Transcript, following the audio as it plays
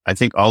I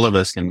think all of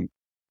us can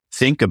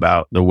think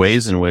about the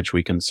ways in which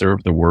we can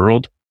serve the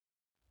world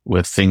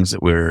with things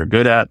that we're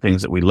good at,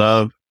 things that we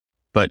love,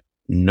 but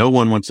no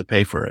one wants to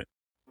pay for it.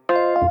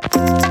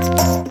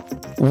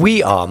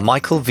 We are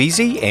Michael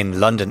Veazey in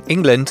London,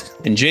 England.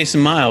 And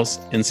Jason Miles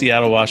in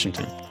Seattle,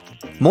 Washington.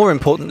 More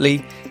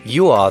importantly,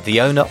 you are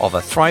the owner of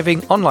a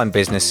thriving online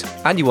business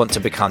and you want to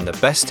become the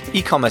best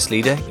e-commerce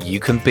leader you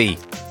can be.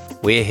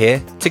 We're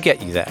here to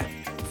get you there.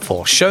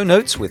 For show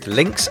notes with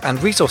links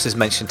and resources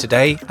mentioned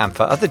today, and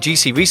for other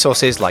GC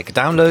resources like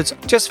downloads,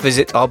 just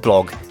visit our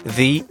blog,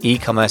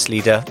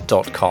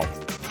 theecommerceleader.com.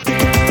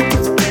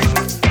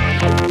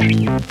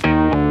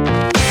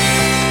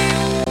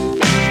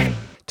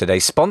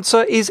 Today's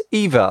sponsor is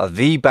Eva,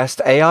 the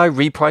best AI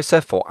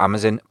repricer for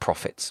Amazon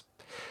profits.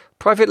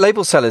 Private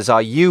label sellers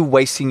are you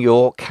wasting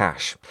your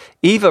cash.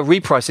 Eva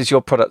reprices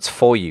your products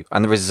for you,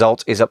 and the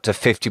result is up to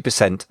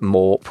 50%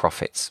 more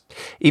profits.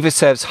 Eva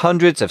serves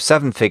hundreds of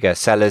seven-figure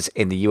sellers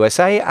in the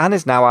USA and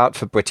is now out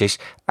for British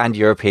and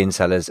European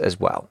sellers as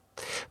well.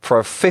 For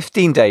a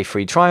 15-day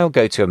free trial,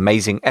 go to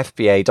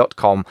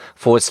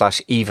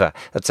amazingfba.com/Eva.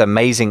 That's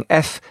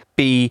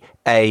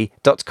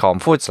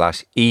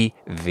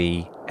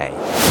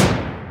amazingfba.com/EVA.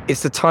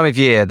 It's the time of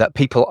year that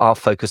people are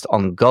focused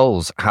on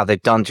goals, how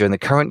they've done during the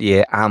current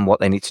year and what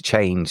they need to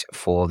change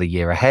for the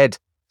year ahead.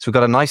 So we've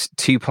got a nice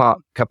two-part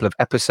couple of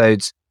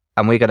episodes,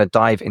 and we're going to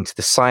dive into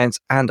the science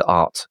and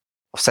art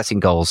of setting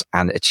goals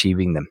and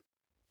achieving them.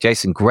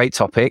 Jason, great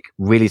topic,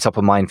 really top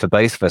of mind for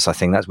both of us. I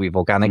think that we've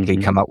organically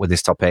come up with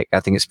this topic.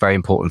 I think it's very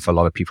important for a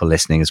lot of people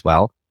listening as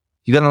well.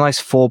 You've got a nice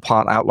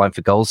 4-part outline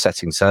for goal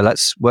setting. So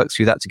let's work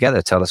through that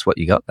together. Tell us what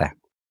you got there.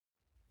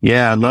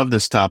 Yeah, I love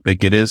this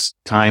topic. It is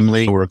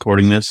timely. We're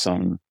recording this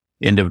on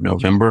end of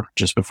November,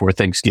 just before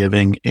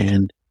Thanksgiving,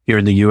 and here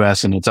in the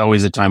US. And it's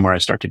always a time where I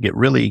start to get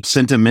really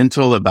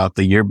sentimental about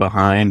the year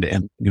behind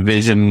and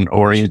vision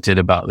oriented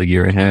about the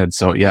year ahead.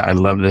 So yeah, I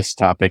love this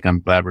topic. I'm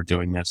glad we're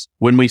doing this.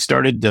 When we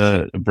started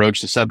to broach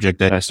the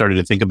subject, I started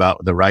to think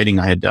about the writing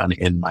I had done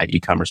in my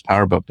e-commerce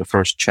power book. The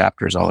first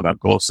chapter is all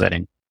about goal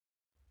setting.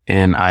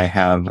 And I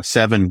have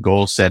 7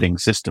 goal setting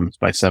systems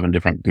by 7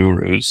 different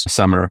gurus.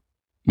 Some are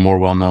more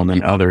well-known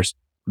than others.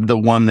 The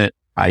one that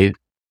I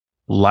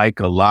like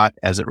a lot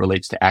as it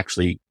relates to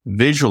actually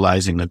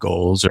visualizing the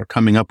goals or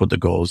coming up with the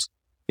goals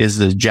is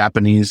the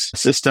Japanese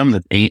system,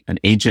 an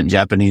ancient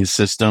Japanese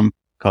system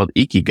called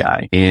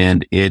Ikigai.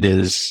 And it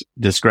is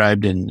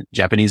described in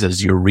Japanese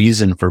as your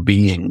reason for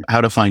being,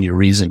 how to find your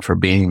reason for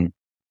being.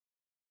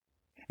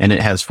 And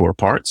it has 4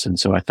 parts. And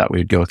so I thought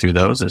we'd go through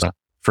those as a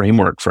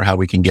framework for how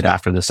we can get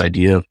after this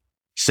idea of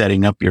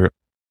setting up your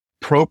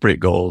appropriate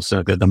goals,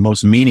 the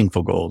most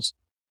meaningful goals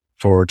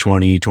for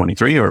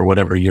 2023 or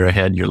whatever year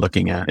ahead you're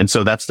looking at. And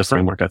so that's the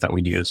framework I thought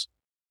we'd use.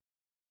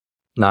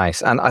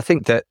 Nice. And I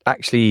think that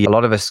actually a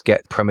lot of us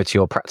get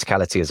premature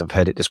practicality, as I've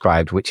heard it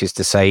described, which is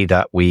to say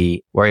that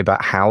we worry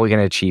about how we're going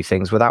to achieve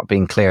things without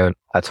being clear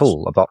at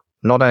all about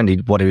not only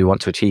what do we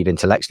want to achieve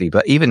intellectually,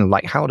 but even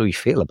like how do we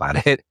feel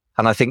about it?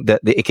 And I think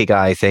that the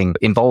Ikigai thing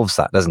involves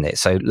that, doesn't it?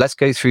 So let's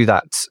go through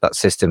that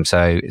system.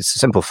 So it's a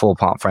simple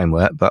 4-part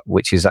framework, but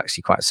which is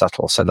actually quite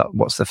subtle. So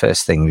what's the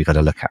first thing we've got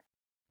to look at?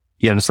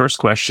 Yeah, the first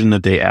question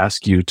that they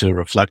ask you to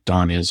reflect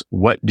on is,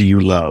 what do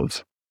you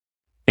love?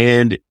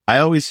 And I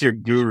always hear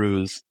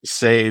gurus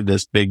say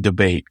this big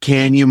debate.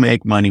 Can you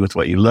make money with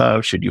what you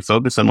love? Should you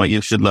focus on what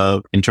you should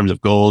love in terms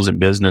of goals and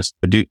business?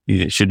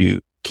 Should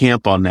you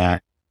camp on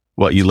that,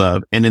 what you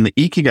love? And in the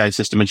Ikigai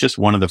system, it's just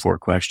one of the 4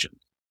 questions,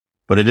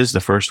 but it is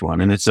the first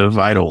one, and it's a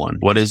vital one.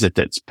 What is it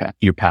that's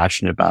you're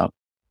passionate about,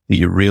 that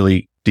you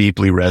really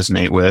deeply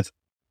resonate with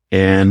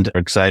and are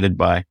excited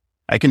by?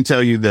 I can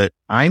tell you that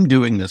I'm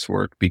doing this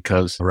work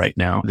because right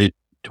now, the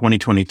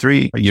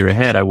 2023, a year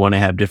ahead, I want to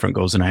have different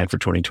goals than I had for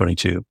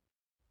 2022.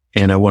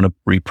 And I want to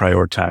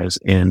reprioritize,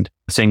 and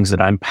things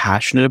that I'm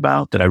passionate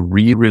about, that I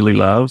really, really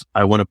love,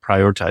 I want to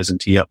prioritize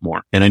and tee up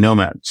more. And I know it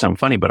might sound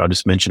funny, but I'll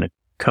just mention a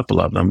couple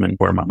of them and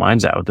where my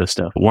mind's at with this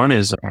stuff. One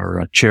is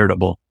our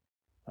charitable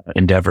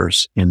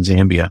endeavors in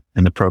Zambia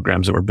and the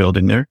programs that we're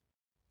building there.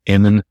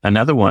 And then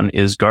another one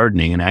is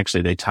gardening. And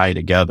actually they tie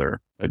together.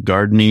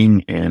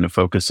 Gardening and a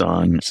focus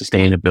on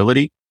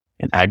sustainability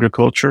and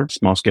agriculture,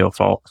 small scale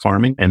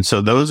farming. And so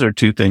those are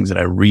 2 things that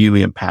I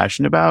really am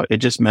passionate about. It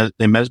just,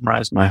 they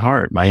mesmerize my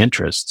heart, my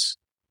interests.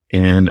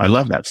 And I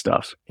love that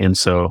stuff. And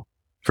so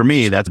for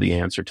me, that's the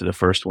answer to the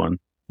first one.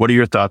 What are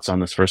your thoughts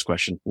on this first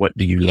question? What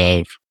do you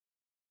love?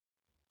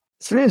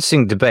 It's an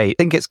interesting debate.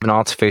 I think it's an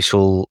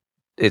artificial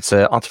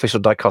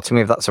dichotomy,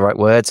 if that's the right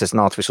word. So it's an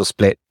artificial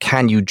split.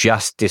 Can you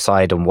just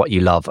decide on what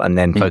you love and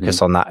then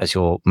focus on that as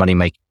your money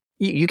maker?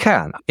 You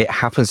can. It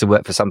happens to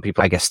work for some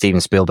people. I guess Steven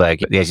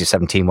Spielberg, at the age of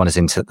 17, wanders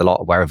into the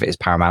lot wherever it is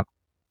paramount.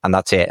 And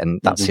that's it. And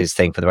that's his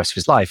thing for the rest of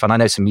his life. And I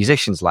know some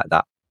musicians like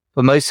that.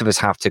 But most of us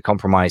have to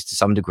compromise to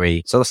some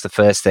degree. So that's the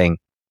first thing.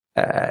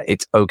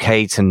 It's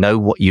okay to know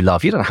what you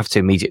love. You don't have to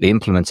immediately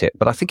implement it.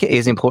 But I think it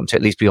is important to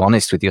at least be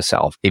honest with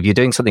yourself. If you're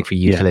doing something for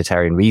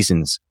utilitarian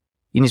reasons,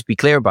 you need to be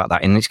clear about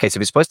that. In this case,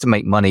 if it's supposed to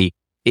make money,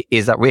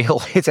 is that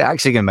real? Is it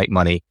actually going to make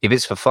money? If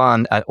it's for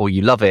fun or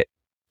you love it,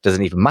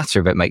 doesn't even matter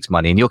if it makes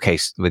money. In your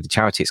case, with the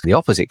charity, it's the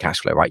opposite cash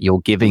flow, right?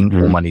 You're giving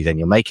more money than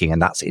you're making,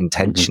 and that's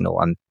intentional.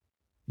 And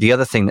the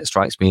other thing that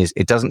strikes me is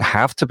it doesn't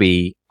have to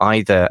be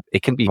either.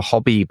 It can be a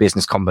hobby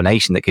business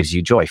combination that gives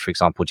you joy. For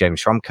example,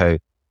 James Schramko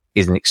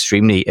is an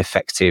extremely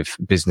effective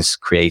business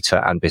creator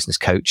and business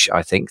coach.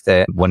 I think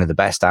they're one of the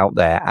best out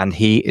there. And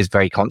he is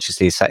very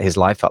consciously set his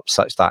life up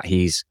such that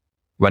he's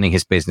running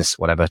his business,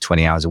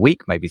 20 hours a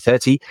week, maybe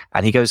 30,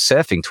 and he goes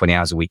surfing 20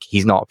 hours a week.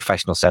 He's not a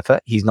professional surfer.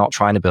 He's not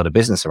trying to build a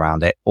business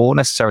around it or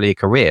necessarily a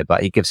career,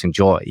 but it gives him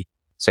joy.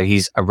 So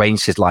he's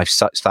arranged his life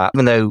such that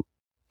even though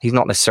he's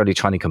not necessarily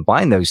trying to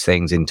combine those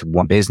things into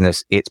one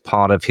business, it's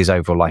part of his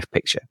overall life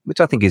picture,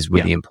 which I think is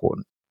really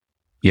important.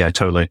 Yeah,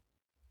 totally.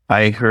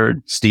 I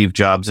heard Steve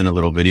Jobs in a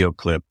little video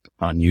clip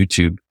on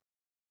YouTube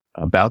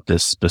about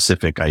this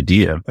specific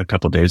idea a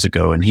couple of days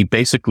ago. And he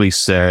basically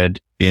said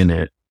in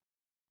it,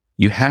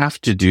 you have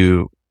to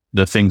do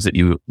the things that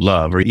you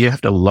love, or you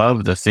have to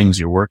love the things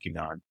you're working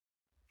on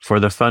for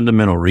the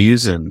fundamental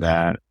reason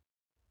that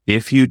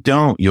if you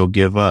don't, you'll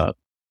give up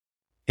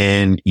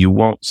and you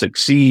won't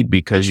succeed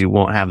because you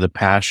won't have the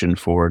passion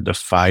for the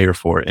fire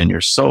for it in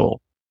your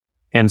soul.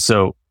 And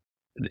so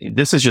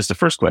this is just the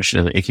first question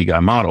of the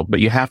Ikigai model,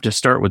 but you have to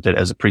start with it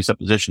as a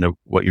presupposition of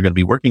what you're going to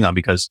be working on,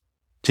 because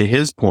to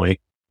his point,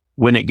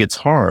 when it gets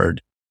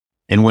hard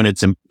and when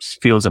it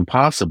feels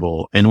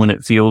impossible and when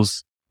it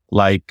feels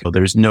like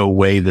there's no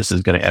way this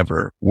is going to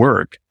ever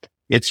work,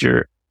 it's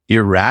your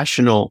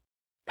irrational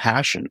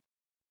passion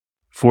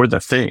for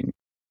the thing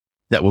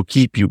that will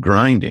keep you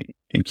grinding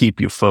and keep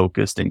you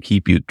focused and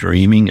keep you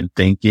dreaming and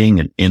thinking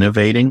and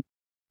innovating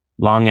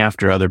long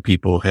after other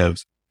people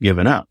have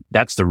given up.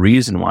 That's the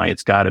reason why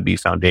it's got to be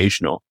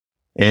foundational.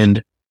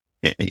 And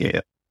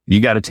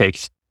you got to take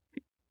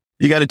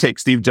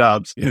Steve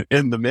Jobs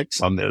in the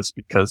mix on this,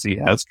 because he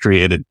has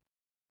created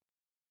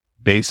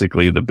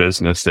basically the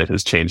business that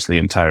has changed the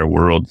entire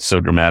world so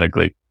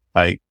dramatically.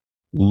 I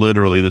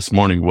literally this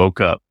morning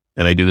woke up,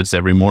 and I do this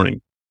every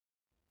morning.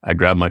 I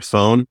grab my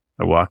phone,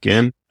 I walk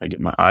in, I get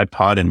my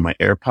iPod and my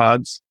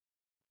AirPods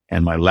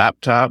and my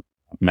laptop,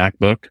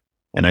 MacBook,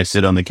 and I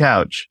sit on the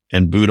couch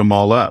and boot them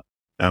all up.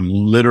 I'm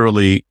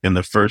literally in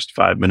the first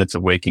 5 minutes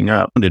of waking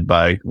up, funded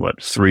by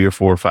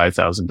 $3,000 or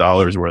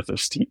 $5,000 worth of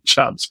Steve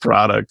Jobs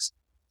products.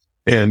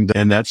 And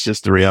that's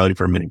just the reality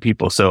for many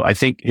people. So I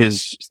think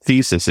his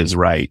thesis is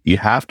right. You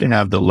have to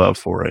have the love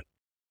for it,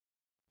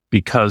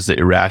 because the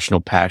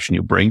irrational passion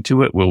you bring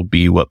to it will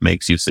be what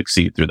makes you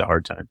succeed through the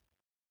hard time.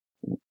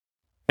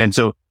 And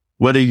so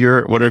what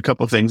are a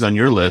couple of things on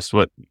your list?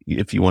 What,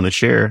 if you want to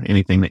share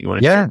anything that you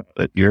want to share about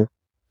that you're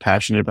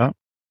passionate about?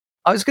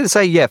 I was going to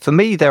say, for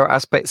me, there are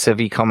aspects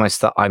of e-commerce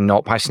that I'm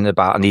not passionate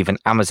about, and even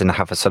Amazon I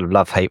have a sort of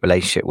love-hate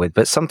relationship with,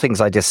 but some things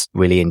I just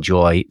really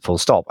enjoy, full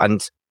stop. And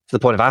to the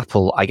point of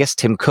Apple, I guess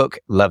Tim Cook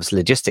loves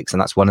logistics,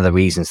 and that's one of the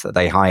reasons that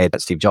they hired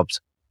Steve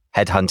Jobs,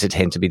 headhunted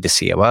him to be the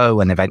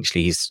COO, and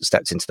eventually he's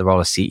stepped into the role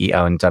of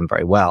CEO and done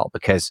very well,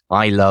 because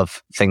I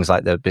love things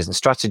like the business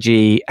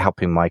strategy,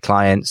 helping my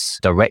clients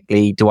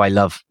directly. Do I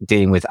love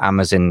dealing with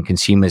Amazon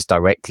consumers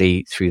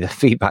directly through the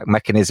feedback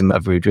mechanism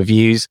of rude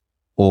reviews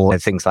or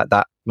things like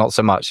that? Not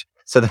so much.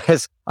 So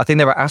I think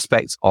there are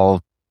aspects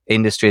of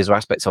industries or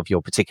aspects of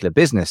your particular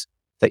business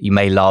that you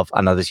may love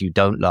and others you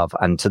don't love.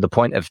 And to the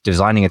point of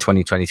designing a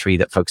 2023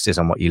 that focuses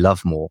on what you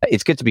love more,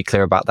 it's good to be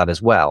clear about that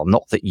as well.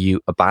 Not that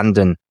you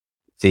abandon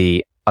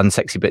the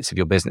unsexy bits of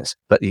your business,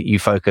 but you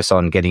focus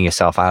on getting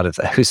yourself out of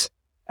those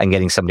and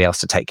getting somebody else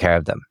to take care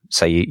of them.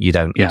 So you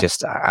don't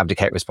just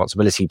abdicate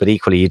responsibility, but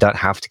equally you don't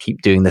have to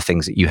keep doing the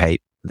things that you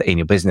hate in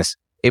your business.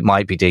 It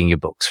might be doing your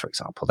books, for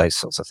example, those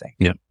sorts of things.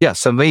 Yeah.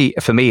 So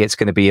for me, it's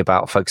going to be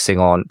about focusing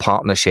on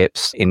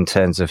partnerships in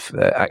terms of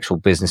actual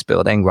business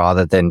building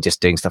rather than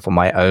just doing stuff on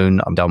my own.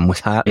 I'm done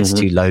with that. It's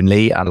too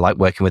lonely. I like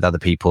working with other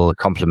people that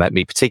complement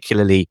me,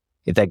 particularly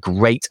if they're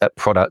great at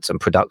product and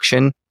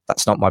production.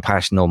 That's not my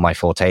passion or my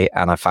forte.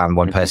 And I found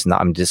one person that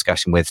I'm in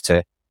discussion with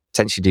to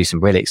potentially do some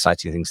really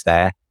exciting things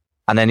there.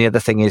 And then the other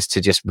thing is to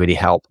just really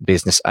help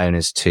business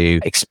owners to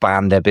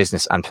expand their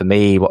business. And for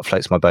me, what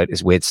floats my boat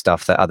is weird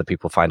stuff that other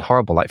people find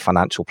horrible, like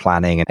financial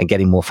planning and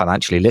getting more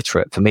financially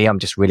literate. For me, I'm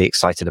just really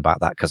excited about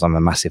that because I'm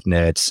a massive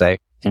nerd. So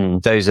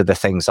those are the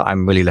things that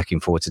I'm really looking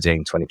forward to doing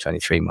in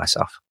 2023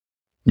 myself.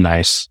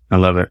 Nice. I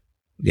love it.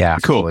 Yeah.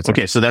 Cool.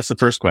 Okay. So that's the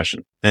first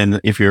question.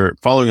 And if you're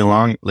following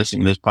along,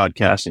 listening to this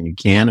podcast, and you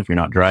can, if you're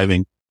not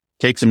driving,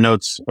 take some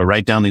notes or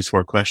write down these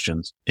 4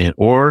 questions,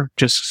 or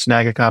just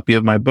snag a copy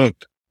of my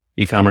book,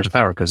 E-commerce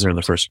Power, because they're in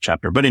the first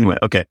chapter. But anyway,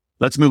 okay,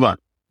 let's move on.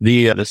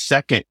 The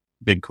second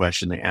big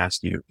question they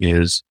ask you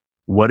is,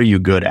 what are you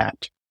good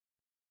at?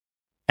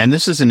 And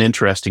this is an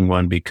interesting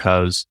one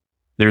because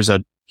there's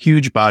a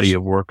huge body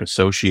of work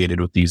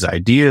associated with these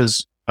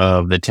ideas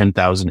of the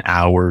 10,000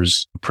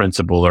 hours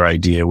principle or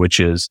idea, which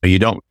is you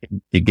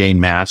gain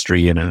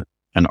mastery in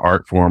an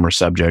art form or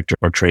subject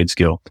or trade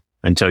skill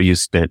until you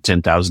spent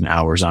 10,000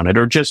 hours on it,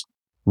 or just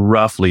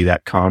roughly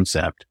that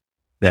concept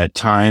that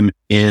time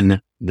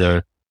in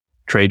the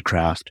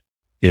tradecraft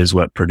is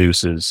what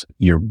produces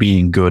your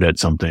being good at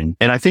something.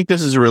 And I think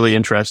this is a really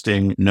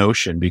interesting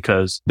notion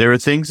because there are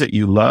things that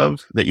you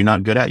love that you're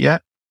not good at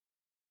yet,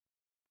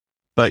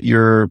 but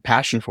your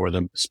passion for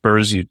them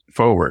spurs you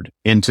forward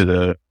into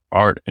the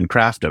art and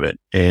craft of it.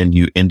 And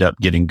you end up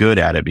getting good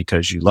at it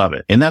because you love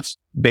it. And that's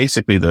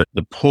basically the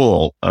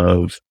pull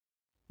of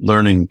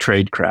learning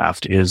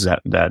tradecraft, is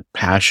that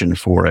passion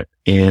for it.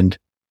 And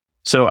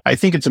so I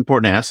think it's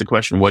important to ask the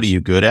question, what are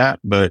you good at?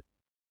 But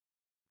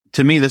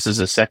to me, this is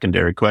a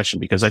secondary question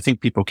because I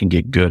think people can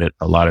get good at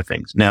a lot of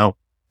things. Now,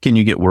 can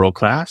you get world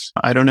class?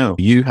 I don't know.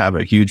 You have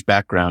a huge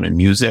background in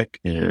music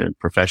and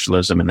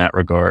professionalism in that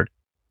regard.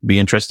 Be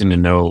interesting to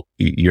know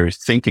your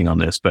thinking on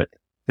this, but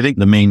I think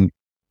the main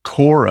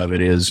core of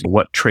it is,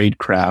 what trade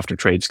craft or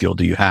trade skill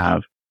do you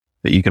have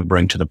that you can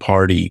bring to the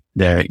party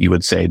that you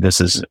would say, this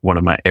is one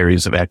of my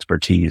areas of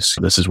expertise.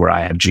 This is where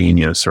I have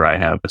genius, or I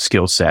have a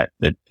skill set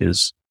that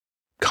is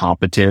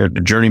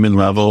competent, journeyman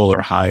level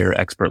or higher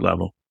expert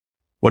level.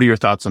 What are your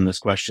thoughts on this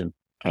question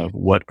of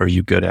what are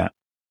you good at?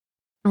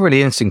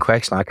 Really interesting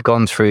question. I've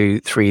gone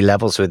through 3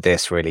 levels with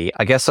this, really.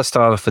 I guess I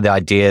started off with the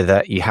idea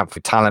that you have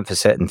talent for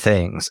certain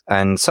things.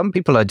 And some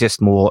people are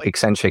just more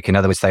eccentric. In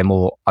other words, they're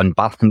more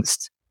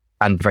unbalanced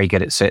and very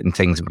good at certain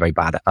things and very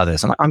bad at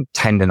others. And I'm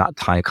tending that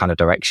kind of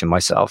direction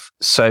myself.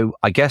 So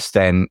I guess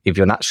then if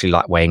you're naturally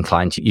that way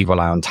inclined, you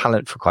rely on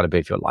talent for quite a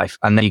bit of your life.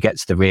 And then you get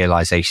to the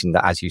realization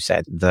that, as you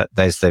said, that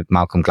there's the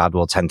Malcolm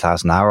Gladwell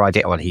 10,000 hour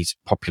idea. Well, he's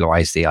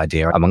popularized the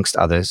idea amongst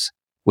others,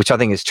 which I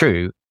think is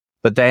true.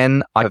 But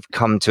then I've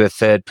come to a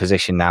third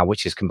position now,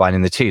 which is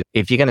combining the two.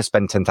 If you're going to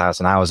spend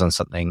 10,000 hours on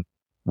something,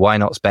 why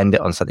not spend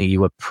it on something you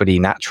were pretty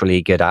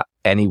naturally good at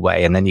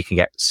anyway? And then you can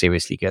get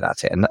seriously good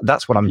at it. And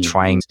that's what I'm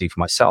trying to do for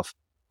myself.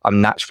 I'm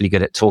naturally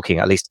good at talking.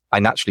 At least I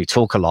naturally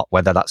talk a lot,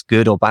 whether that's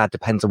good or bad,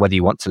 depends on whether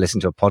you want to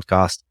listen to a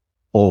podcast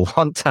or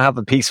want to have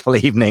a peaceful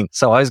evening.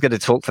 So I was going to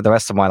talk for the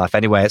rest of my life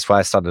anyway. That's why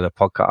I started a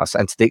podcast.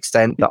 And to the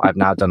extent that I've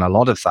now done a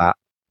lot of that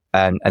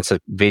and so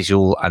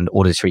visual and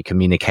auditory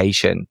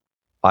communication,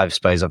 I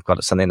suppose I've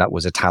got something that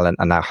was a talent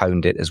and now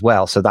honed it as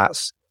well. So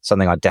that's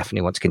something I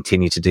definitely want to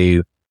continue to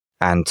do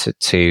and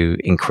to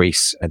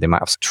increase the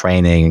amount of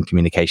training and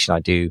communication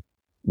I do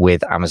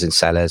with Amazon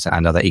sellers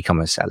and other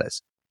e-commerce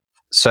sellers.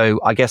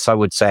 So I guess I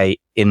would say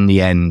in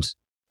the end,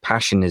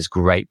 passion is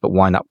great, but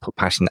why not put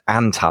passion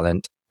and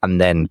talent and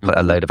then put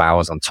a load of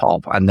hours on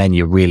top? And then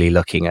you're really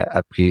looking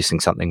at producing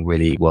something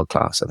really world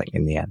class, I think,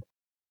 in the end.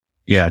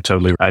 Yeah,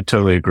 totally. I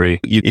totally agree.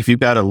 If you've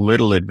got a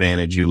little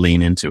advantage, you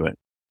lean into it.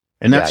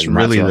 And that's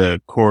really the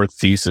core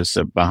thesis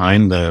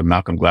behind the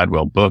Malcolm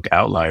Gladwell book,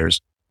 Outliers,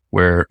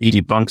 where he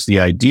debunks the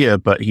idea,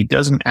 but he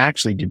doesn't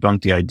actually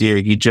debunk the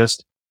idea. He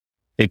just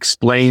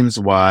explains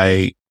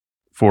why,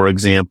 for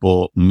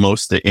example,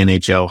 most of the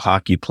NHL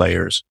hockey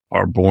players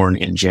are born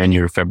in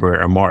January,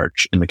 February, or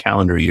March in the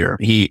calendar year.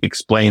 He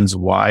explains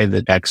why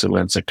that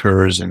excellence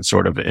occurs in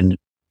sort of an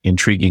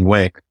intriguing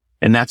way.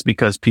 And that's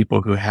because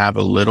people who have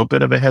a little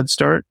bit of a head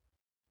start,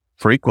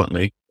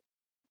 frequently,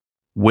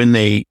 when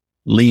they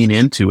lean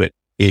into it,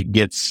 it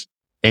gets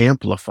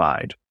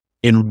amplified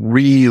in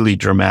really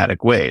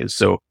dramatic ways.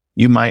 So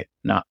you might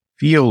not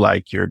feel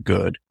like you're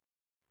good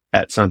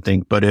at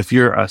something, but if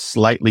you're a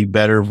slightly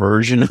better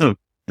version of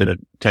the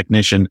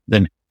technician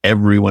than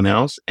everyone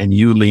else and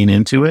you lean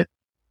into it,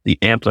 the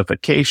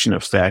amplification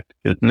effect,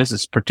 and this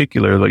is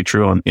particularly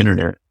true on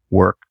internet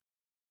work,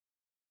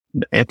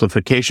 the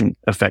amplification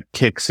effect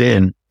kicks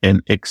in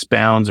and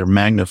expounds or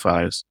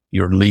magnifies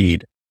your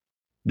lead.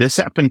 This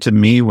happened to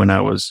me when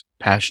I was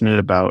passionate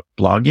about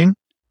blogging,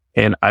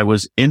 and I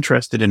was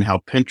interested in how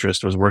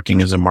Pinterest was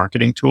working as a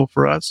marketing tool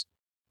for us.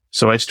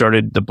 So I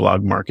started the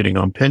blog marketing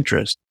on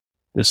Pinterest.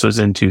 This was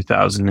in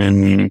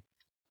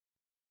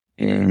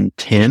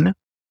 2010,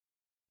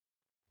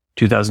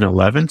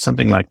 2011,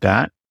 something like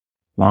that.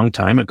 Long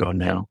time ago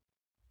now.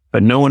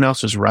 But no one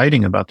else was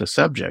writing about the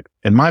subject.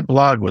 And my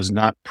blog was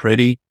not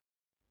pretty.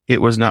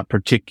 It was not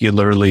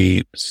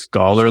particularly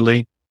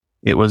scholarly.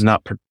 It was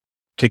not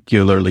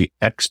particularly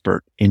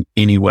expert in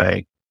any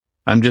way.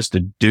 I'm just a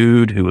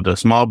dude who with a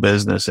small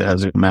business that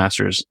has a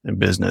master's in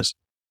business.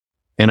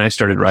 And I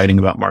started writing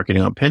about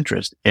marketing on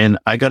Pinterest, and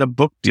I got a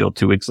book deal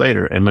 2 weeks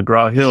later, and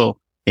McGraw-Hill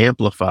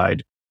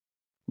amplified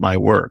my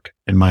work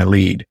and my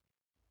lead.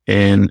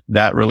 And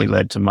that really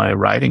led to my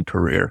writing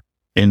career.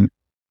 And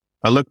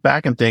I look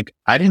back and think,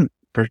 I didn't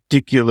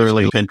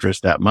particularly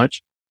Pinterest that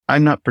much.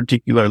 I'm not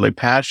particularly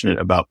passionate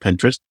about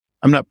Pinterest.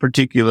 I'm not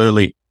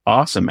particularly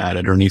awesome at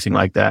it or anything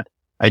like that.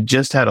 I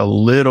just had a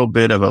little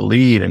bit of a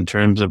lead in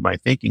terms of my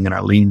thinking, and I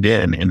leaned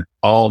in, and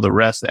all the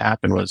rest that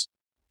happened was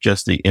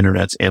just the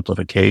internet's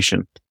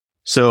amplification.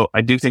 So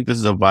I do think this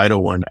is a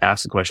vital one to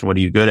ask the question, what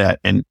are you good at?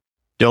 And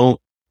don't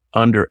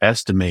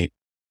underestimate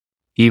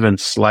even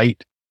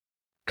slight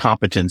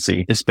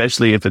competency,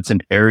 especially if it's an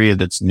area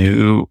that's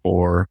new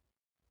or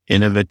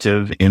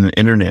innovative in the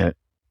internet.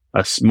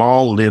 A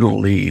small little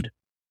lead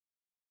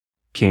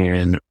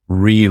can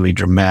really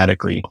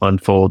dramatically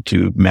unfold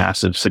to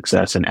massive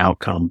success and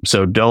outcome.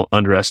 So don't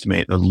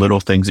underestimate the little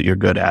things that you're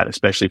good at,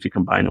 especially if you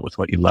combine it with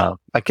what you love.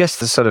 I guess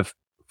the sort of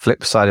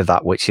flip side of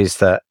that, which is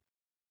that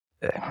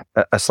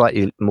a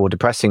slightly more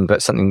depressing,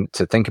 but something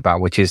to think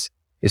about, which is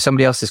if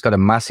somebody else has got a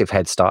massive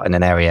head start in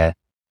an area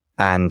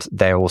and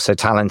they're also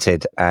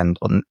talented and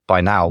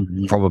by now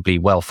probably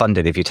well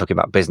funded, if you're talking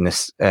about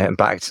business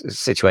backed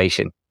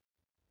situation,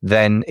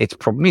 then it's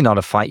probably not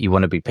a fight you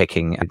want to be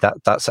picking.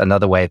 That's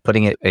another way of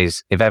putting it,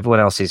 is if everyone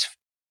else is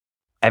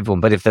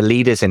everyone, but if the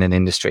leaders in an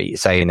industry,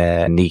 say in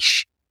a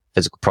niche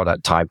physical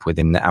product type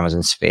within the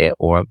Amazon sphere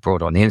or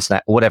abroad on the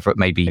internet, or whatever it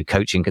may be,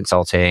 coaching,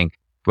 consulting,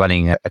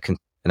 running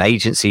an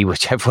agency,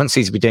 which everyone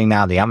seems to be doing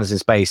now, the Amazon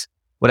space,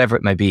 whatever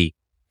it may be.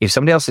 If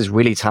somebody else is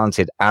really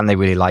talented and they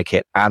really like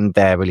it and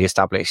they're really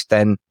established,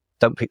 then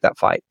don't pick that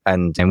fight.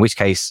 And in which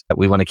case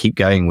we want to keep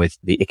going with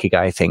the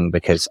Ikigai thing,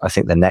 because I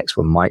think the next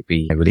one might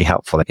be really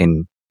helpful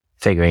in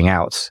figuring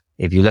out.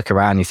 If you look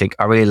around, you think,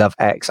 I really love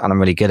X and I'm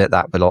really good at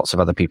that, but lots of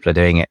other people are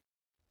doing it.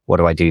 What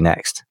do I do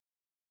next?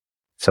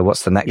 So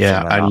what's the next thing?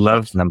 I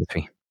love number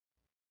 3.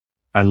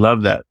 I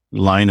love that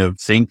line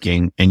of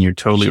thinking. And you're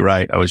totally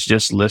right. I was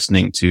just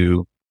listening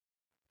to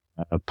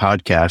a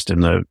podcast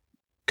and the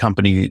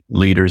company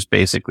leaders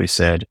basically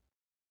said,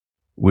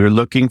 we're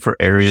looking for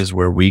areas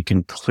where we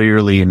can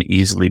clearly and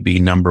easily be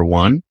number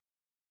one,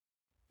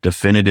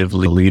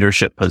 definitively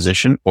leadership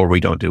position, or we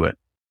don't do it.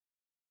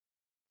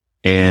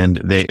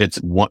 And it's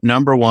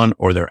number one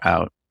or they're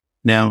out.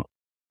 Now,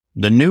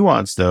 the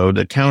nuance though,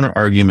 the counter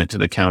argument to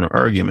the counter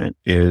argument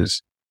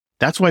is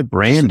that's why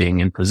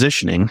branding and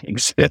positioning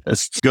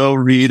exists. Go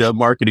read A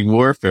Marketing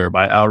Warfare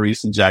by Al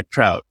Ries and Jack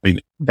Trout. I mean,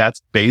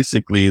 that's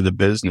basically the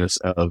business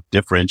of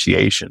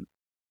differentiation.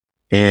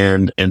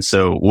 And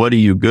so what are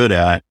you good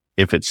at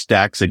if it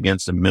stacks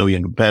against a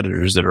million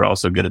competitors that are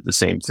also good at the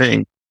same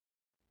thing?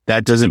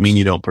 That doesn't mean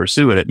you don't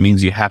pursue it. It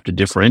means you have to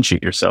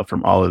differentiate yourself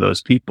from all of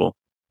those people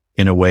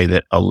in a way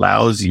that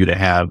allows you to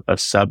have a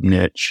sub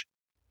niche,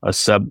 a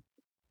sub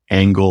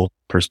angle,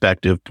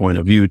 perspective, point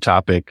of view,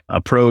 topic,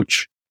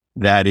 approach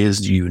that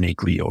is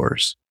uniquely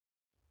yours.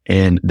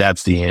 And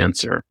that's the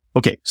answer.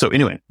 Okay. So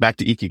anyway, back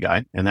to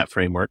Ikigai and that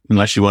framework,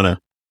 unless you want to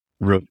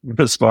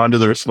respond to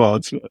the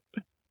response.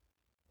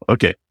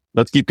 Okay.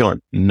 Let's keep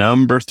going.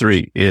 Number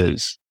 3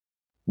 is,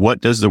 what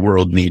does the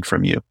world need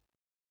from you?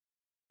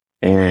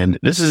 And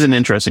this is an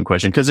interesting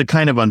question because it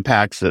kind of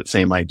unpacks that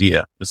same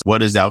idea. It's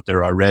what is out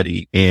there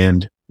already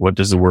and what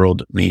does the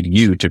world need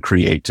you to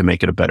create to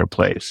make it a better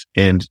place?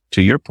 And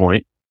to your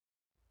point,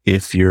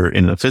 if you're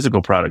in the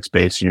physical product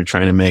space and you're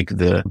trying to make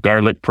the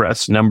garlic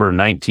press number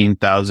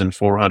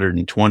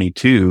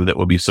 19,422 that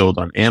will be sold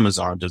on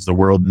Amazon, does the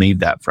world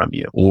need that from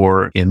you?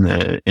 Or in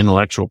the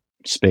intellectual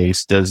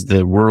space, does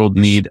the world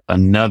need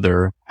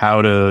another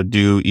how to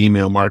do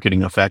email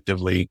marketing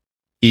effectively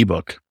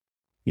ebook?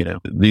 You know,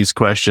 these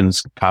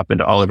questions pop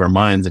into all of our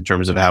minds in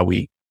terms of how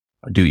we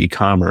do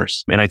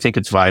e-commerce. And I think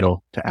it's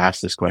vital to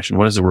ask this question.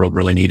 What does the world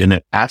really need? And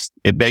it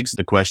begs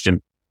the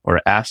question, or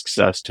asks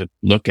us to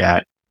look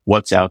at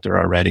what's out there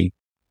already.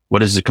 What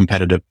does the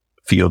competitive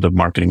field of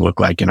marketing look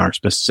like in our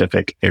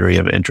specific area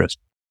of interest?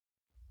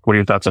 What are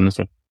your thoughts on this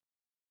one?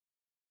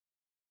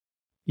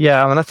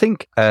 Yeah, I mean, I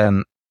think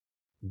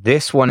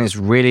this one is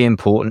really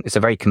important. It's a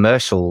very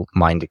commercial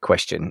minded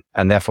question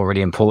and therefore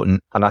really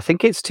important. And I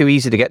think it's too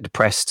easy to get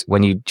depressed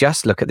when you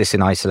just look at this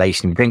in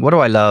isolation. You think, what do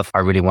I love? I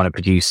really want to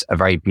produce a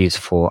very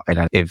beautiful,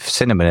 if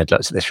Cinnamon had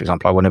looked at this, for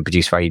example, I want to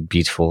produce very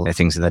beautiful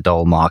things in the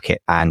doll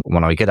market. And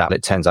when I get at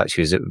it, turns out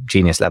she was at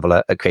genius level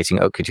at creating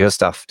haute couture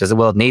stuff. Does the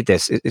world need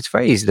this? It's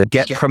very easy to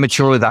get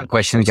premature with that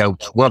question and go,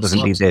 the world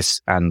doesn't need this.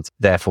 And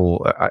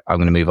therefore I'm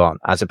going to move on,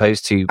 as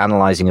opposed to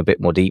analyzing a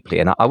bit more deeply.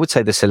 And I would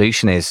say the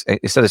solution is,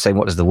 instead of saying,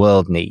 what does the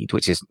world need,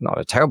 which is not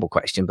a terrible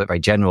question, but very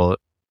general,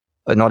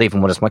 but not even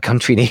what does my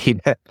country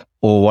need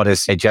or what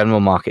does a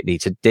general market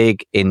need, to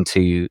dig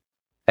into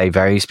a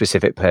very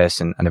specific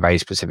person and a very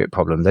specific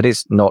problem that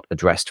is not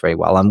addressed very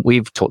well. And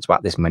we've talked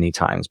about this many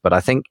times, but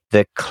I think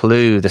the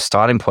clue, the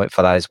starting point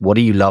for that is, what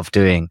do you love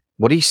doing?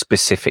 What do you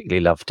specifically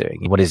love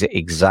doing? What is it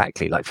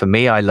exactly? Like for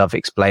me, I love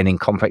explaining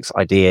complex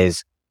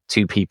ideas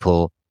to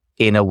people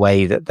in a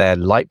way that their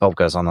light bulb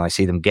goes on and I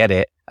see them get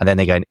it, and then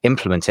they go and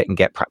implement it and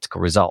get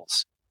practical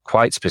results.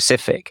 Quite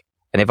specific.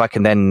 And if I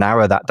can then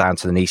narrow that down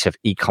to the niche of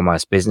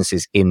e-commerce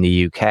businesses in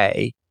the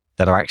UK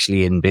that are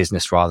actually in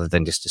business rather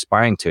than just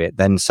aspiring to it,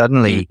 then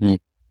suddenly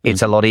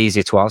it's a lot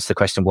easier to answer the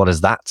question, what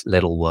does that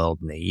little world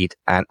need?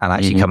 And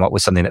actually come up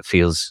with something that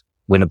feels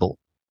winnable.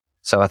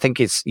 So I think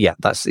it's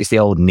the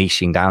old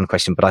niching down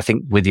question. But I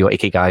think with your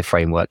Ikigai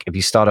framework, if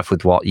you start off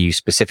with what you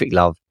specifically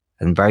love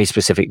and very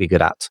specifically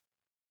good at,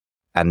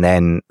 and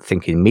then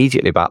think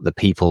immediately about the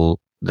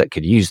people that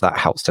could use that,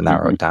 helps to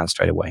narrow it down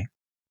straight away.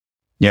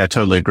 Yeah, I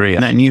totally agree.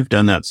 And you've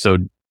done that so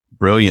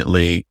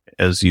brilliantly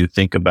as you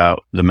think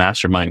about the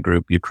mastermind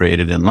group you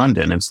created in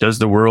London. It's, does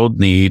the world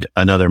need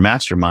another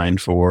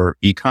mastermind for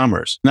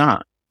e-commerce?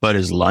 Not. But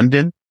is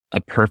London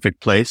a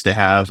perfect place to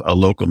have a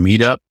local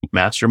meetup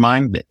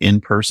mastermind, the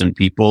in-person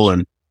people?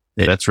 And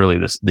that's really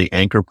the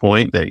anchor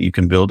point that you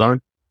can build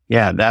on.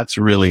 Yeah, that's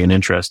really an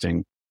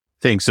interesting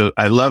thing. So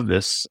I love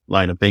this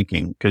line of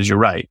thinking because you're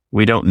right.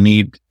 We don't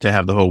need to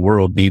have the whole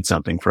world need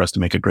something for us to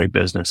make a great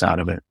business out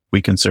of it.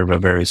 We can serve a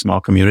very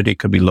small community. It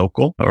could be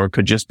local, or it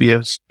could just be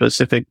a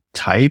specific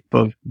type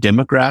of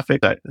demographic,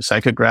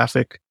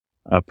 psychographic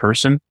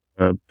person,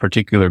 a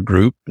particular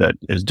group that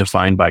is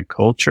defined by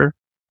culture,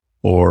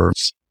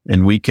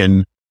 and we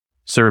can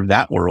serve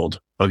that world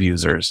of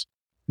users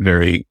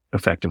very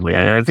effectively.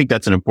 And I think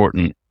that's an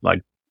important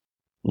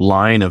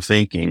line of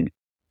thinking.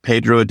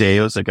 Pedro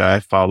Adao is a guy I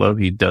follow.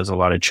 He does a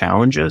lot of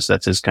challenges.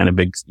 That's his kind of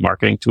big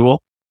marketing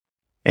tool.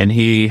 And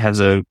he has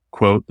a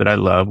quote that I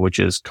love, which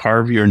is,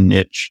 carve your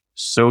niche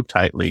so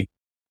tightly,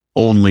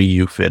 only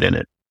you fit in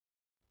it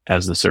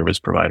as the service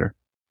provider.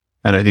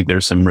 And I think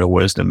there's some real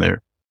wisdom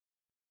there.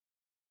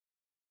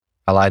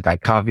 I like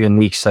that. Carve your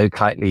niche so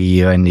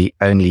tightly, only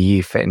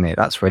you fit in it.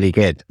 That's really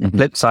good. The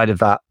flip side of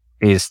that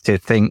is to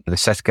think the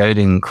Seth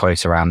Godin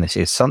quote around this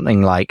is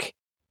something like,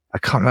 I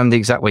can't remember the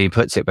exact way he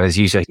puts it, but as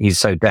usual, he's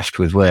so deft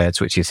with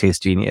words, which is his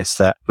genius,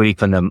 that really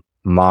from the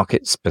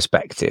market's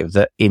perspective,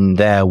 that in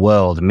their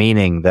world,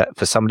 meaning that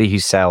for somebody who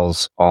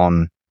sells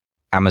on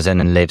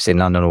Amazon and lives in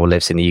London or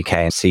lives in the UK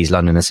and sees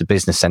London as a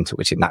business center,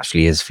 which it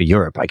naturally is for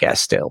Europe, I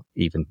guess, still,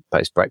 even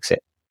post-Brexit,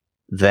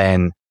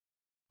 then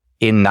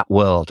in that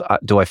world,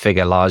 do I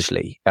figure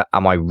largely,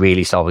 am I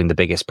really solving the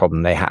biggest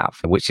problem they have,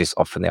 which is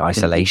often the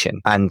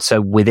isolation? And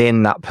so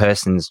within that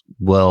person's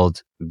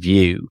world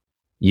view,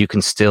 you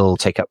can still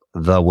take up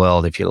the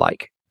world, if you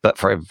like, but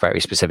for a very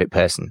specific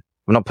person.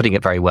 I'm not putting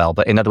it very well,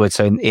 but in other words,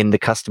 so in the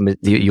customer,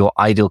 your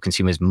ideal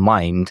consumer's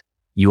mind,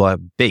 you are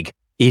big,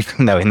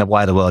 even though in the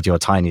wider world, you're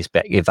tiny as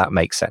big, if that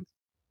makes sense.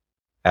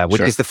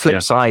 Which is the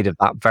flip side of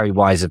that very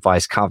wise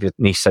advice, carve your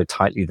niche so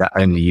tightly that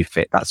only you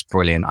fit. That's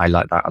brilliant. I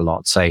like that a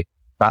lot. So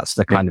that's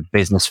the kind of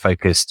business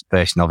focused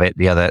version of it.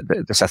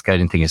 The Seth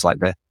Godin thing is like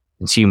the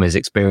consumer's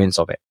experience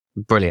of it.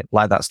 Brilliant.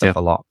 Like that stuff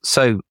a lot.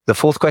 So the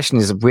fourth question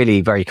is a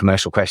really very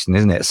commercial question,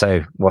 isn't it?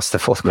 So what's the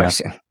fourth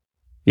question?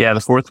 Yeah,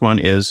 the fourth one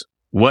is,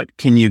 what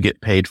can you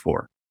get paid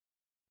for?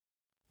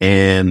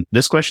 And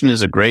this question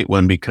is a great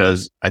one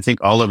because I think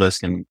all of us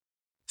can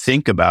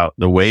think about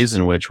the ways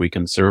in which we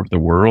can serve the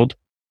world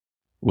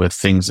with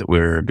things that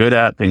we're good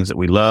at, things that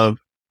we love,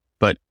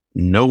 but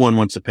no one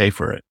wants to pay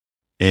for it.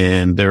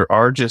 And there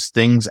are just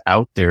things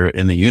out there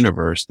in the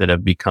universe that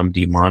have become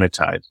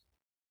demonetized.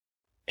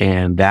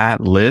 And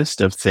that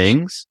list of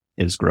things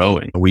is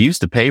growing. We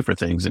used to pay for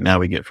things that now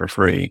we get for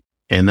free.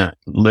 And that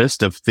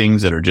list of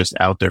things that are just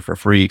out there for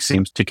free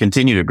seems to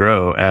continue to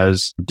grow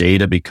as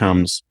data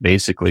becomes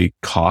basically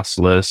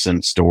costless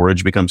and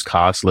storage becomes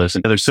costless.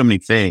 And there's so many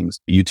things.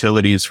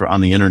 Utilities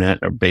on the internet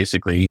are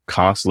basically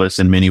costless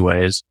in many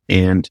ways.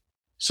 And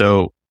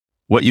so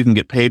what you can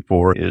get paid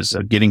for is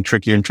getting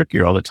trickier and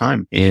trickier all the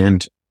time.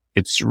 And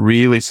it's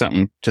really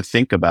something to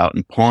think about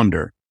and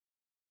ponder,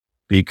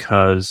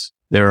 because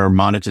there are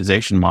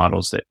monetization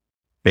models that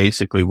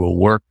basically will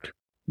work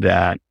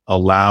that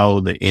allow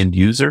the end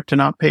user to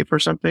not pay for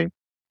something,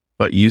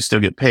 but you still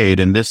get paid.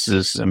 And this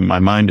is, my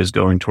mind is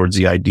going towards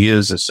the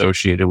ideas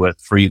associated with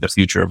Free the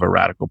Future of a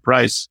Radical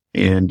Price.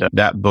 And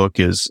that book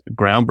is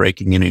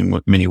groundbreaking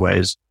in many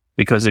ways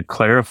because it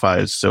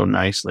clarifies so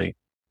nicely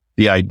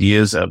the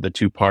ideas of the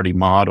two-party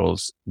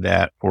models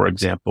that, for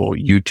example,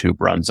 YouTube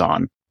runs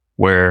on,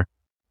 where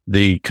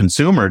the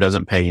consumer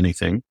doesn't pay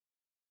anything,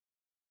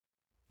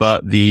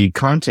 but the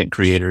content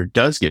creator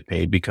does get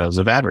paid because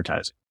of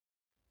advertising.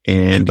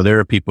 And there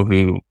are people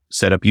who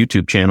set up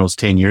YouTube channels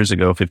 10 years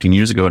ago, 15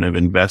 years ago, and have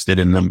invested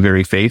in them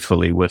very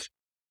faithfully with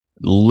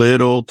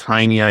little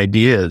tiny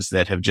ideas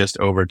that have just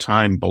over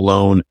time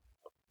blown,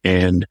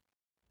 and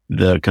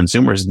the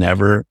consumers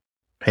never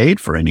paid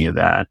for any of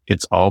that.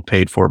 It's all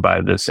paid for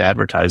by this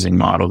advertising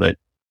model that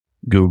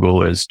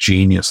Google has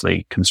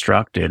geniusly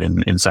constructed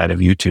inside of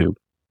YouTube.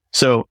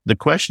 So the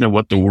question of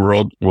what the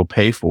world will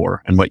pay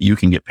for and what you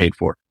can get paid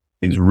for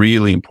is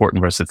really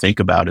important for us to think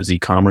about as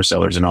e-commerce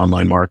sellers and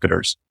online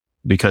marketers,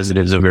 because it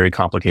is a very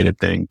complicated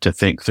thing to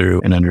think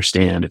through and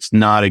understand. It's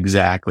not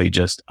exactly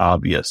just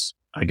obvious,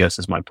 I guess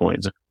is my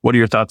point. What are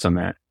your thoughts on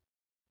that?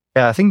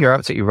 Yeah, I think you're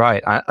absolutely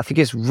right. I think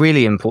it's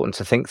really important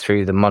to think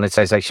through the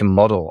monetization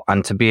model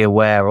and to be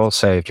aware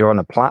also, if you're on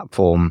a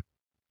platform,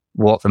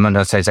 what the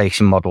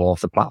monetization model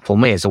of the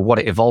platform is or what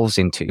it evolves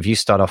into. If you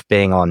start off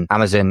being on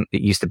Amazon,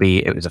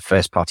 it was a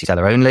first party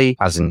seller only,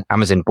 as in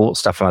Amazon bought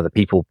stuff from other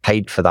people,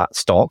 paid for that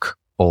stock,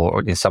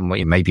 or in some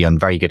way, maybe on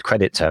very good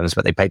credit terms,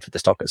 but they paid for the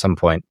stock at some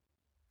point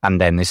and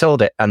then they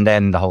sold it. And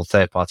then the whole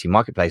third party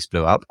marketplace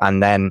blew up.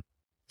 And then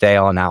they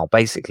are now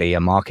basically a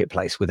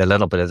marketplace with a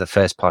little bit of the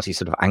first party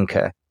sort of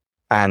anchor.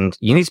 And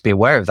you need to be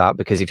aware of that,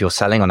 because if you're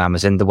selling on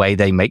Amazon, the way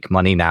they make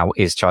money now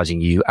is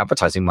charging you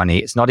advertising money.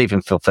 It's not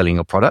even fulfilling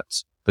your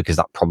products, because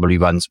that probably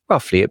runs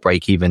roughly at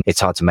break even.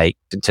 It's hard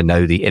to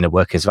know the inner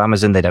workings of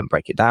Amazon. They don't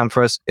break it down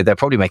for us. They're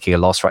probably making a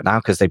loss right now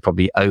because they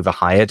probably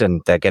overhired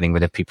and they're getting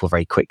rid of people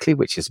very quickly,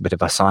 which is a bit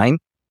of a sign.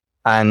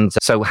 And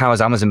so how is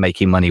Amazon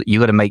making money? You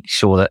got to make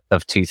sure that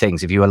of two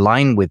things. If you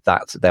align with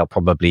that, they'll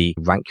probably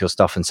rank your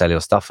stuff and sell your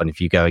stuff. And if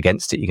you go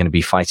against it, you're going to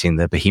be fighting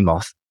the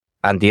behemoth.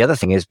 And the other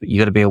thing is you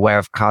got to be aware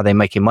of how they're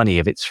making money.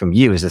 If it's from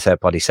you as a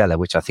third party seller,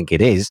 which I think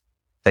it is,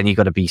 then you've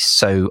got to be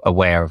so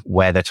aware of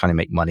where they're trying to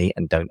make money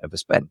and don't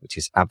overspend, which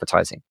is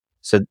advertising.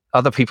 So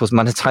other people's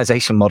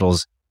monetization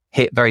models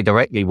hit very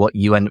directly what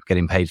you end up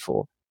getting paid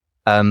for.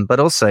 But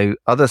also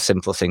other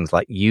simple things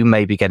like you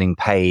may be getting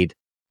paid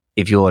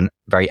if you're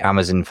very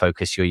Amazon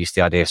focused, you're used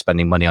to the idea of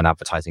spending money on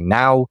advertising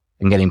now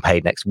and getting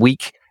paid next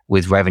week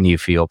with revenue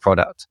for your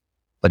product.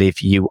 But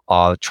if you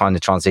are trying to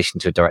transition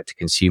to a direct to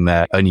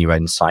consumer, own your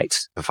own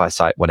site, Shopify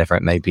site, whatever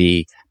it may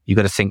be, you've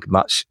got to think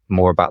much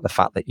more about the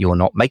fact that you're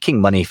not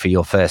making money for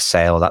your first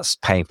sale. That's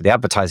paying for the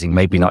advertising,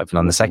 maybe not even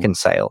on the second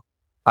sale.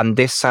 And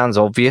this sounds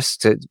obvious,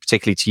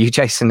 particularly to you,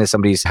 Jason, as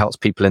somebody who helps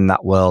people in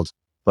that world.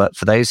 But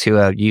for those who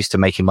are used to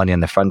making money on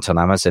the front on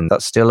Amazon,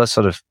 that's still a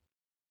sort of,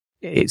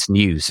 it's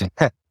news.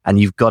 And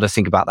you've got to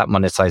think about that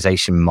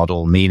monetization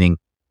model, meaning,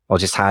 well,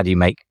 just how do you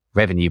make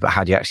revenue, but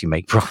how do you actually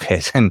make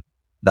profit? And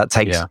that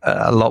takes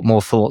a lot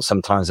more thought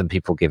sometimes than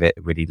people give it,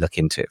 really look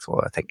into it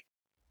for, I think.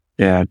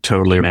 Yeah,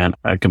 totally, man.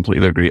 I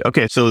completely agree.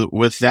 Okay. So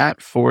with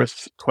that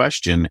fourth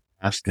question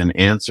asked and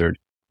answered,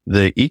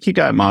 the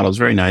Ikigai model is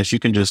very nice. You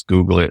can just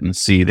Google it and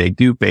see they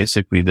do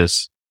basically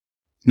this,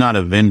 not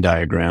a Venn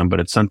diagram, but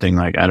it's something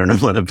like, I don't know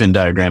what a Venn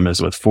diagram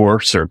is with 4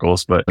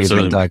 circles, but a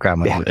Venn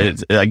diagram.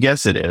 I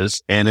guess it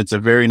is. And it's a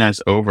very nice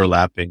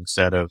overlapping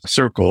set of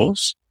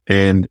circles.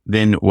 And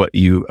then what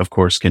you, of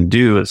course, can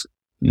do is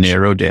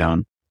narrow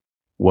down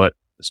what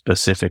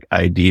specific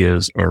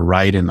ideas are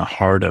right in the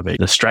heart of it.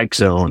 The strike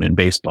zone in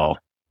baseball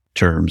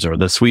terms, or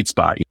the sweet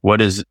spot.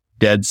 What is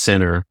dead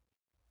center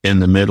in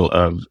the middle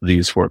of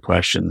these 4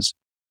 questions?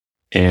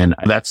 And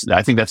I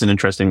think that's an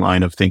interesting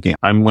line of thinking.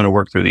 I'm going to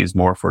work through these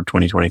more for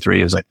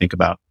 2023 as I think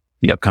about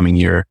the upcoming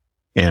year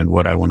and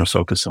what I want to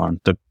focus on.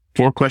 The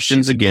 4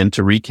 questions again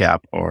to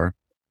recap are: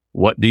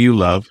 what do you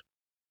love?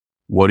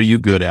 What are you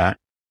good at?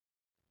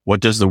 What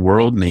does the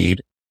world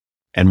need?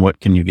 And what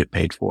can you get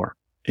paid for?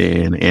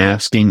 And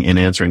asking and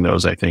answering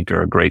those, I think,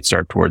 are a great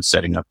start towards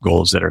setting up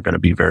goals that are going to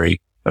be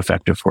very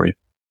effective for you.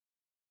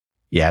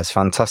 Yeah, it's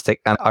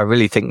fantastic. And I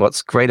really think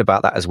what's great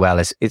about that as well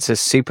is it's a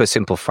super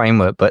simple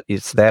framework, but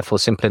it's therefore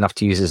simple enough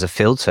to use as a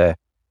filter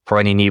for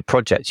any new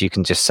projects. You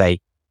can just say,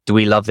 do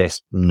we love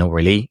this? Not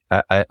really.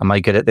 Am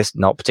I good at this?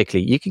 Not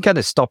particularly. You can kind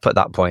of stop at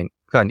that point,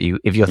 can't you?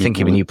 If you're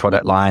thinking of a new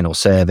product line or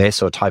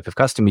service or type of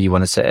customer you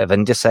want to serve,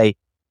 and just say,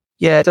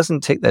 yeah, it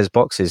doesn't tick those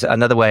boxes.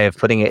 Another way of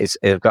putting it is,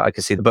 I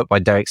can see the book by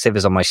Derek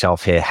Sivers on my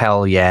shelf here,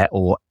 Hell Yeah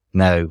or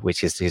No,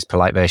 which is his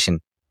polite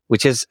version,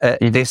 which is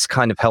this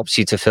kind of helps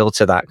you to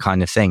filter that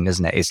kind of thing,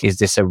 doesn't it? Is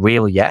this a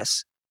real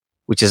yes?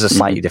 Which is a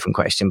slightly different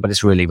question, but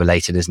it's really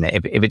related, isn't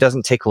it? If it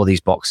doesn't tick all these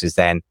boxes,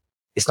 then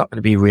it's not going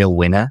to be a real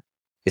winner.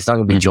 It's not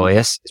going to be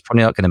joyous. It's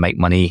probably not going to make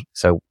money.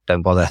 So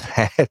don't bother.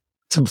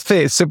 To say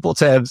it in simple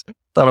terms,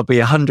 that'll be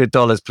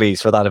 $100,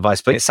 please, for that advice.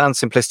 But it sounds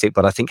simplistic,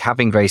 but I think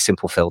having very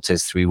simple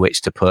filters through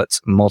which to put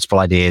multiple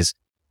ideas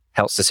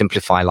helps to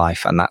simplify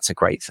life. And that's a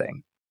great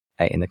thing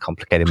in the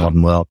complicated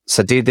modern world.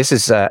 So, dude, this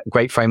is a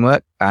great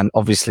framework. And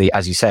obviously,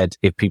 as you said,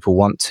 if people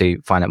want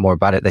to find out more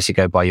about it, they should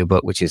go buy your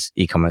book, which is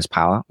E-commerce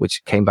Power,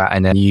 which came out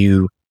in a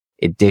new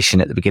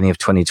edition at the beginning of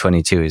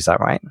 2022. Is that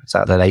right? Is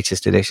that the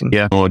latest edition?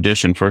 Yeah, no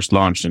edition, first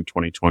launched in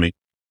 2020.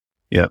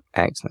 Yeah.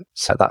 Excellent.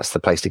 So that's the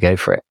place to go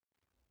for it.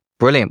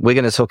 Brilliant. We're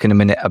going to talk in a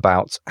minute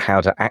about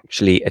how to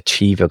actually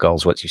achieve your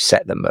goals once you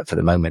set them. But for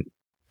the moment,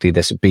 dude,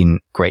 this has been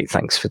great.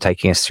 Thanks for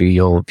taking us through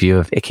your view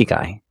of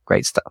Ikigai.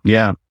 Great stuff.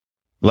 Yeah.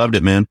 Loved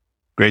it, man.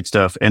 Great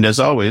stuff. And as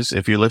always,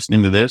 if you're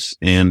listening to this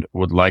and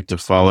would like to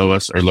follow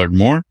us or learn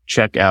more,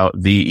 check out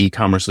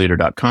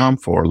theecommerceleader.com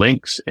for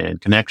links and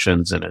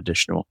connections and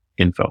additional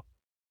info.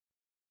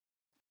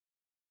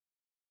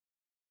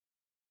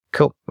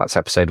 Cool. That's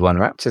episode 1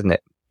 wrapped, isn't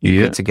it?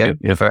 Yeah. Good to go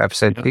for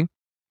episode 2.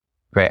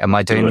 Great. Am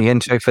I doing the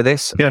intro for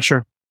this? Yeah,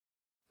 sure.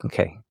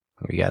 Okay.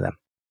 Here we go then.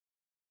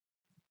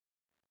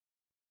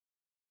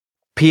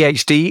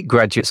 PhD,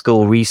 graduate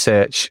school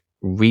researcher.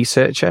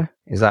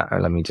 Is that,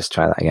 or let me just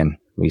try that again.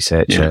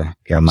 Researcher.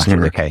 Yeah.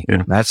 Okay.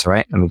 Yeah. That's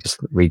right. Let me just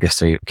read this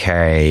through.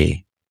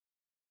 Okay.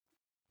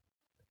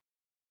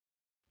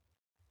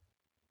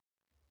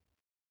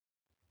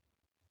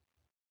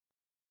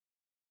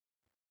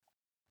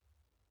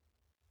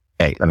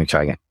 Okay. Let me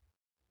try again.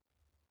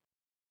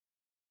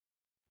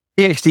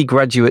 PhD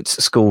graduate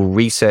school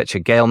researcher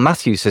Gail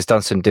Matthews has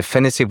done some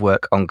definitive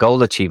work on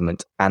goal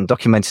achievement and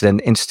documented an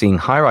interesting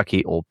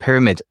hierarchy or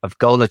pyramid of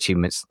goal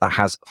achievements that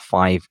has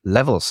 5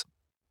 levels.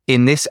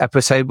 In this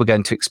episode, we're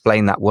going to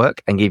explain that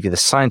work and give you the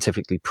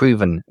scientifically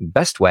proven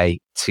best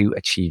way to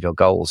achieve your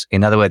goals.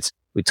 In other words,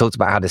 we talked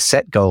about how to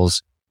set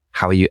goals.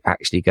 How are you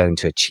actually going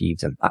to achieve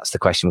them? That's the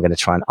question we're going to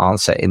try and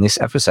answer in this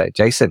episode.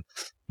 Jason,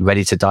 you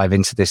ready to dive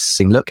into this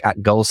look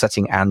at goal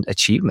setting and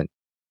achievement?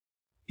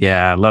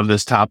 Yeah, I love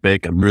this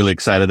topic. I'm really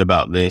excited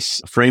about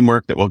this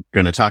framework that we're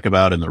going to talk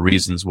about and the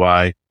reasons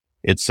why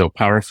it's so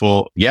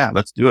powerful. Yeah,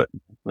 let's do it.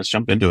 Let's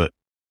jump into it.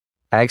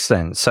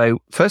 Excellent. So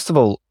first of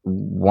all,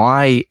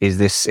 why is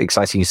this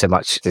exciting you so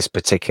much, this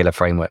particular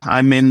framework?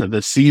 I'm in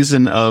the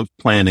season of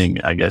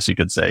planning, I guess you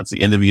could say. It's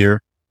the end of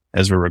year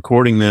as we're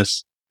recording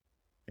this.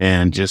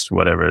 and just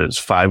whatever, there's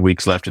 5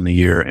 weeks left in the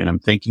year. And I'm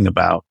thinking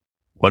about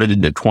what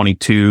did the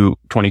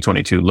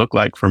 2022 look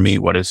like for me?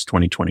 What does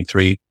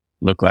 2023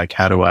 look like?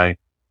 How do I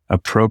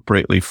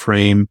appropriately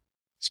frame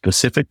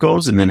specific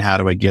goals? And then how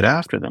do I get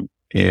after them?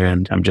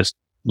 And I'm just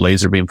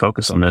laser beam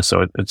focused on this.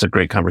 So it's a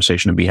great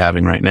conversation to be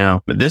having right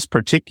now. But this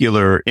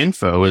particular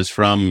info is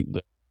from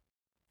the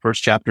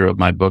first chapter of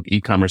my book,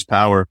 E-Commerce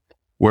Power,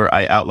 where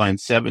I outline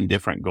 7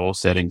 different goal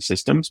setting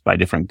systems by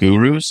different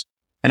gurus.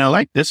 And I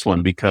like this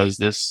one because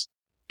this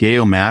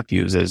Gail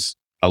Matthews is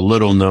a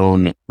little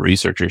known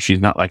researcher. She's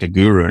not like a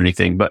guru or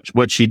anything, but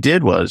what she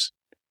did was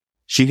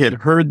she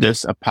had heard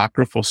this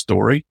apocryphal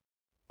story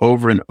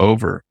over and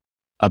over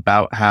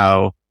about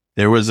how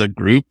there was a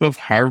group of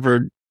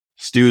Harvard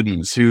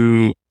students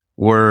who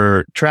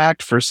were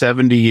tracked for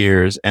 70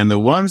 years. And the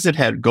ones that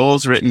had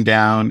goals written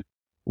down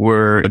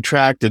were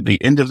tracked at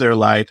the end of their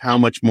life. How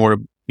much more,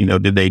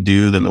 did they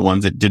do than the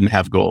ones that didn't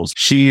have goals?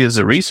 She is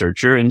a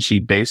researcher and she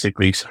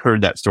basically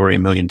heard that story a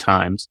million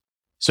times.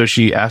 So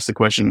she asked the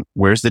question,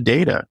 where's the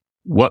data?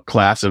 What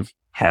class of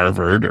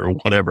Harvard or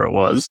whatever it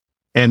was?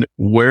 And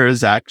where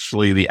is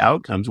actually the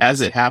outcomes?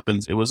 As it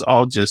happens, it was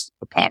all just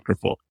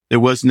apocryphal.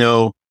 There was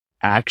no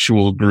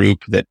actual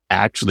group that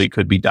actually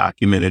could be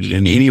documented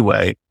in any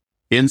way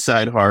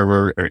inside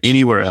Harvard or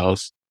anywhere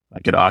else,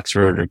 like at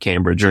Oxford or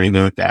Cambridge or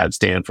anything like that,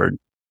 Stanford.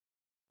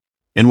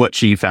 And what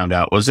she found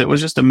out was it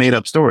was just a made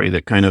up story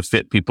that kind of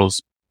fit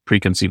people's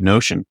preconceived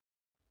notion.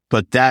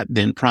 But that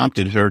then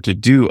prompted her to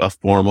do a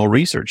formal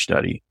research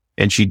study.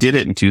 And she did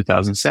it in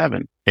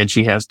 2007. And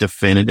she has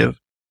definitive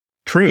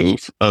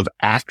proof of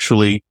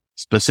actually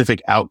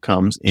specific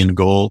outcomes in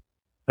goal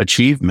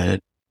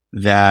achievement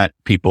that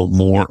people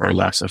more or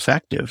less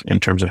effective in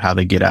terms of how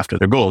they get after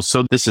their goals.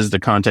 So this is the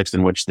context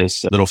in which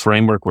this little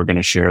framework we're going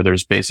to share.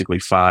 There's basically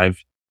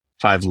five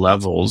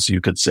levels, you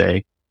could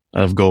say,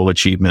 of goal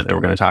achievement that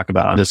we're going to talk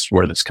about. This is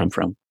where this come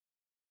from.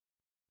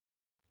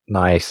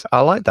 Nice. I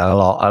like that a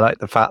lot. I like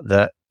the fact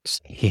that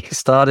he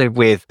started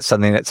with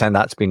something that turned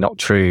out to be not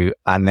true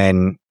and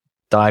then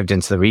dived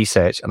into the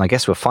research. And I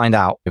guess we'll find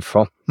out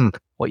from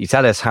what you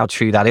tell us how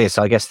true that is.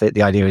 So I guess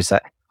the idea is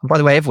that, and by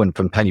the way, everyone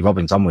from Tony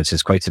Robbins onwards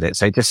has quoted it.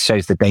 So it just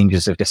shows the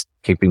dangers of just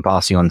keeping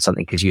passing on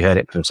something because you heard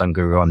it from some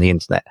guru on the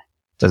internet,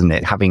 doesn't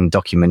it? Having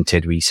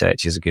documented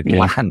research is a good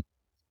plan.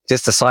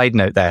 Just a side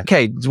note there.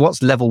 Okay,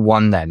 what's level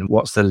 1 then?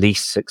 What's the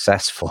least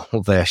successful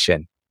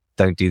version?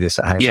 Don't do this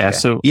at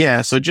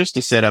home. So just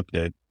to set up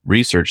the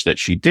research that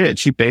she did,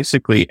 she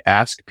basically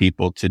asked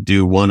people to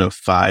do one of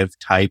 5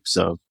 types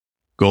of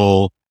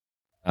goal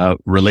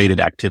related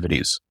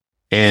activities.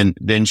 And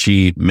then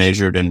she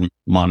measured and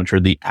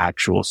monitored the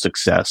actual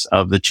success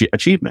of the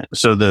achievement.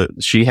 So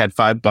she had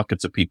 5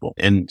 buckets of people.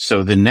 And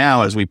so then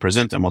now as we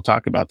present them, we'll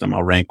talk about them.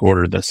 I'll rank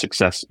order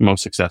the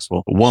most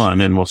successful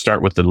one. And we'll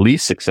start with the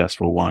least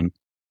successful one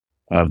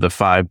of the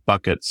 5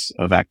 buckets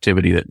of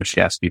activity that she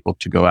asked people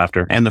to go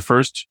after. And the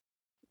first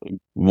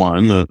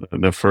one,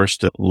 the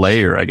first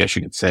layer, I guess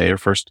you could say, or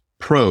first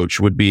approach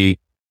would be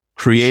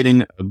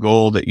creating a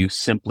goal that you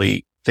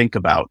simply think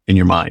about in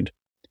your mind.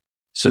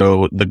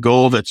 So the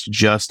goal that's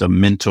just a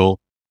mental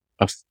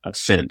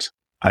assent.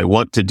 I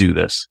want to do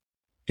this.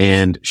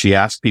 And she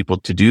asked people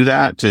to do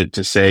that,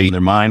 to say in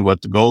their mind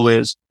what the goal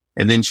is.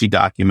 And then she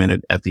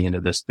documented at the end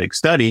of this big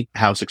study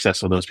how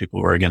successful those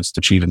people were against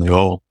achieving the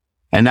goal.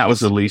 And that was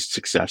the least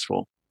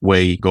successful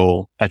way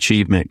goal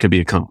achievement could be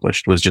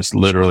accomplished, was just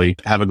literally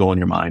have a goal in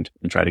your mind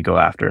and try to go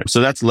after it.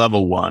 So that's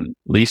level 1,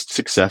 least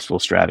successful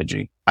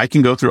strategy. I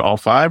can go through all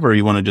 5, or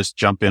you want to just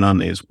jump in on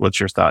these?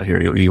 What's your thought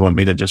here? You want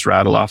me to just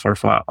rattle off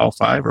all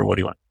 5, or what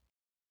do you want?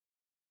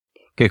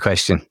 Good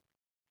question.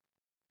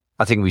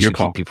 I think we should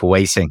keep people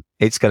waiting.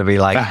 It's going to be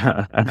like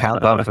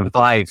countdown from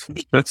 5.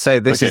 So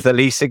this is the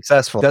least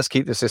successful. Let's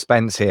keep the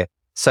suspense here.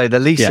 So the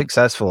least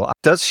successful,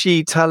 does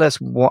she tell us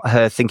what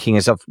her thinking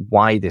is of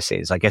why this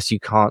is? I guess you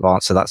can't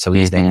answer that so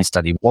easily in a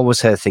study. What was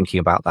her thinking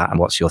about that, and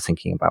what's your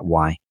thinking about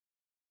why?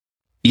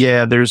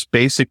 Yeah, there's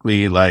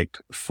basically like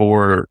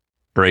 4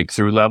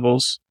 breakthrough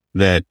levels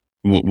that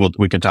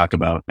we can talk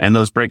about. And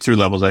those breakthrough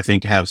levels, I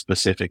think, have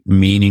specific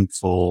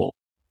meaningful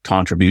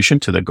contribution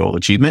to the goal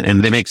achievement.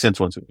 And they make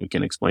sense once we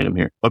can explain them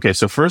here. Okay,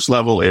 so first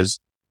level is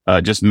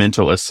just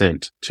mental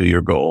assent to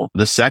your goal.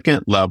 The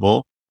second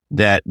level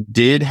that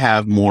did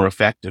have more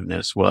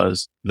effectiveness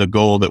was the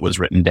goal that was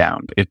written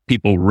down. If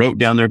people wrote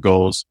down their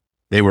goals,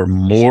 they were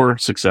more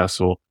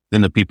successful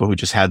than the people who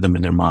just had them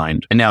in their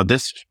mind. And now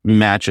this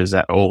matches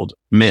that old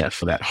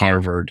myth, that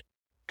Harvard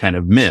kind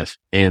of myth.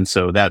 And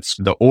so that's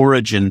the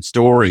origin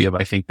story of,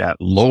 I think, that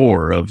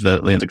lore of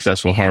the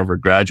successful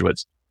Harvard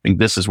graduates. I think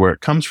this is where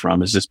it comes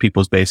from, is just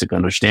people's basic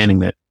understanding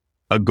that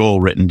a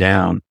goal written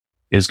down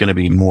is going to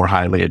be more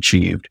highly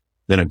achieved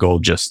than a goal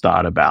just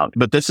thought about.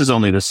 But this is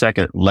only the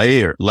second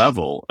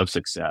level of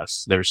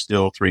success. There's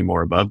still 3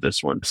 more above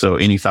this one. So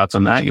any thoughts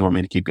on that? You want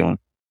me to keep going?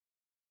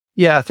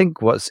 Yeah, I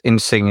think what's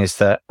interesting is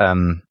that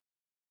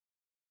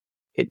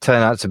it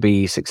turned out to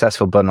be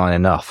successful, but not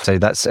enough. So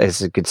that's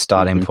a good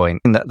starting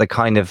point. And that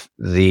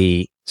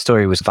the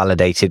story was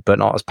validated, but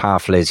not as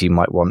powerful as you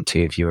might want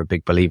to if you're a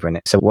big believer in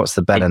it. So what's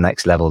the better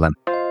next level then?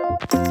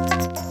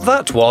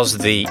 That was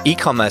the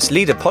E-Commerce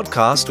Leader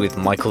podcast with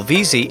Michael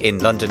Veazey in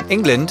London,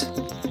 England.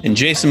 And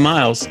Jason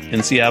Miles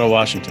in Seattle,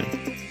 Washington.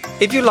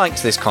 If you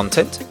liked this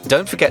content,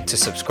 don't forget to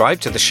subscribe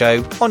to the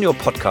show on your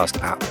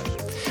podcast app.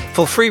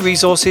 For free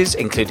resources,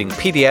 including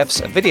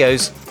PDFs and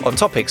videos on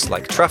topics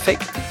like traffic,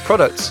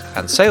 products,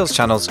 and sales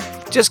channels,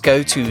 just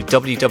go to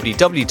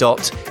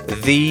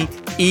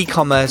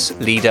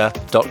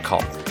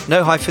www.theecommerceleader.com.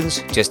 No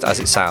hyphens, just as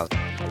it sounds.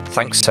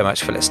 Thanks so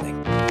much for listening.